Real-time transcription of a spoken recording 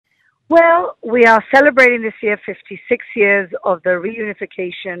Well, we are celebrating this year 56 years of the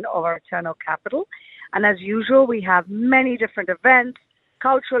reunification of our eternal capital. And as usual, we have many different events,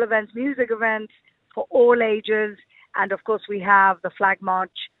 cultural events, music events for all ages. And of course, we have the flag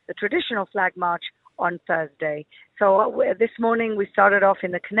march, the traditional flag march on Thursday. So this morning we started off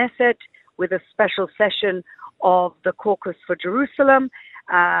in the Knesset with a special session of the Caucus for Jerusalem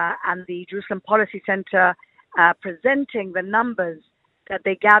and the Jerusalem Policy Center presenting the numbers that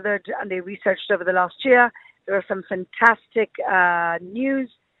they gathered and they researched over the last year. There are some fantastic news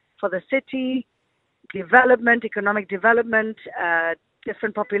for the city, development, economic development,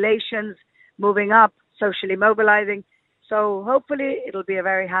 different populations moving up, socially mobilizing. So hopefully it'll be a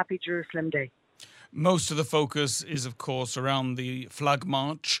very happy Jerusalem day. Most of the focus is, of course, around the flag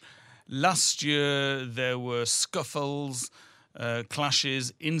march. Last year there were scuffles,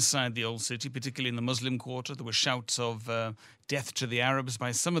 clashes inside the old city, particularly in the Muslim quarter. There were shouts of death to the Arabs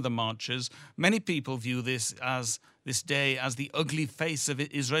by some of the marchers. Many people view this day as the ugly face of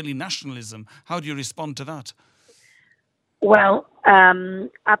Israeli nationalism. How do you respond to that? Well,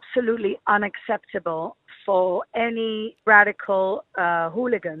 absolutely unacceptable for any radical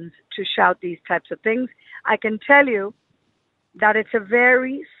hooligans to shout these types of things. I can tell you that it's a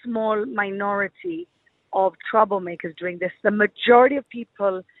very small minority of troublemakers doing this. The majority of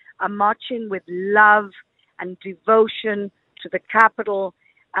people are marching with love and devotion to the capital.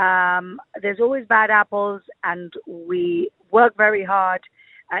 There's always bad apples, and we work very hard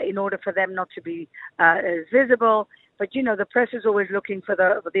in order for them not to be as visible. But, you know, the press is always looking for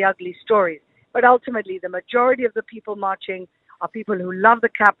the ugly stories. But ultimately, the majority of the people marching are people who love the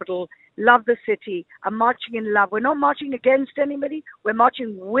capital, love the city, are marching in love. We're not marching against anybody. We're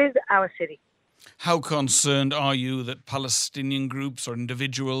marching with our city. How concerned are you that Palestinian groups or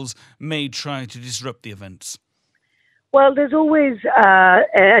individuals may try to disrupt the events? Well, there's always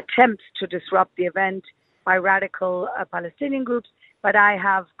attempts to disrupt the event by radical Palestinian groups, but I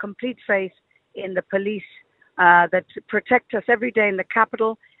have complete faith in the police that protect us every day in the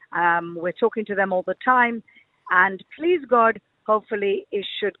capital. We're talking to them all the time, and please God, hopefully it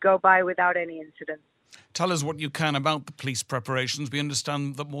should go by without any incidents. Tell us what you can about the police preparations. We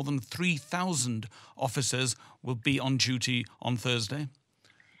understand that more than 3,000 officers will be on duty on Thursday.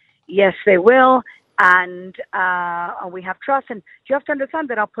 Yes, they will, and we have trust. And you have to understand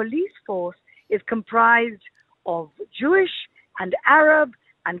that our police force is comprised of Jewish and Arab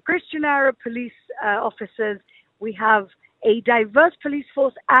and Christian Arab police officers. We have a diverse police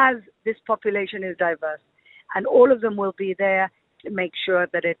force as this population is diverse. And all of them will be there to make sure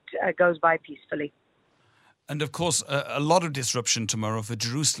that it goes by peacefully. And of course, a lot of disruption tomorrow for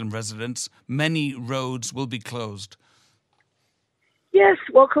Jerusalem residents. Many roads will be closed. Yes,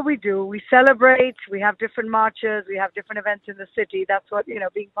 what could we do? We celebrate, we have different marches, we have different events in the city. That's what, you know,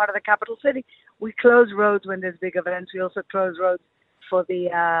 being part of the capital city. We close roads when there's big events. We also close roads for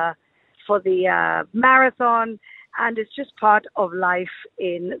the marathon. And it's just part of life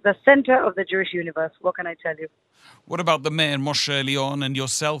in the center of the Jewish universe. What can I tell you? What about the Mayor, Moshe Leon, and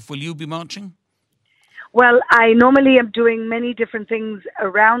yourself? Will you be marching? Well, I normally am doing many different things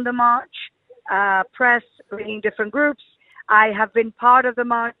around the march, press, bringing different groups. I have been part of the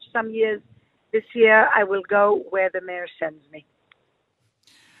march some years. This year, I will go where the mayor sends me.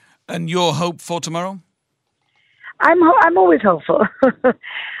 And your hope for tomorrow? I'm always hopeful.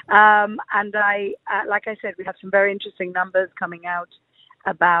 And like I said, we have some very interesting numbers coming out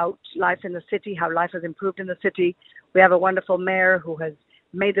about life in the city, how life has improved in the city. We have a wonderful mayor who has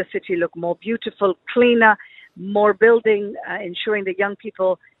made the city look more beautiful, cleaner, more building, ensuring that young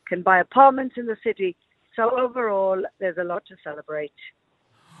people can buy apartments in the city. So overall, there's a lot to celebrate.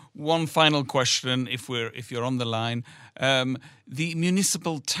 One final question, if you're on the line. The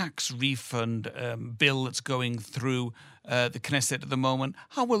municipal tax refund bill that's going through the Knesset at the moment,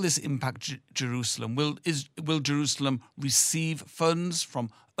 how will this impact Jerusalem? Will Jerusalem receive funds from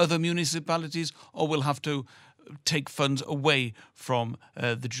other municipalities, or will have to take funds away from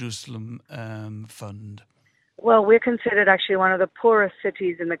the Jerusalem fund? Well, we're considered actually one of the poorest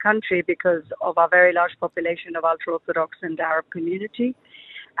cities in the country because of our very large population of ultra-Orthodox and Arab community.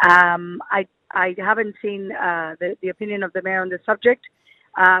 I haven't seen the opinion of the mayor on this subject,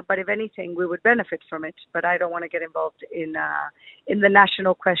 but if anything, we would benefit from it. But I don't want to get involved in the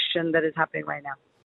national question that is happening right now.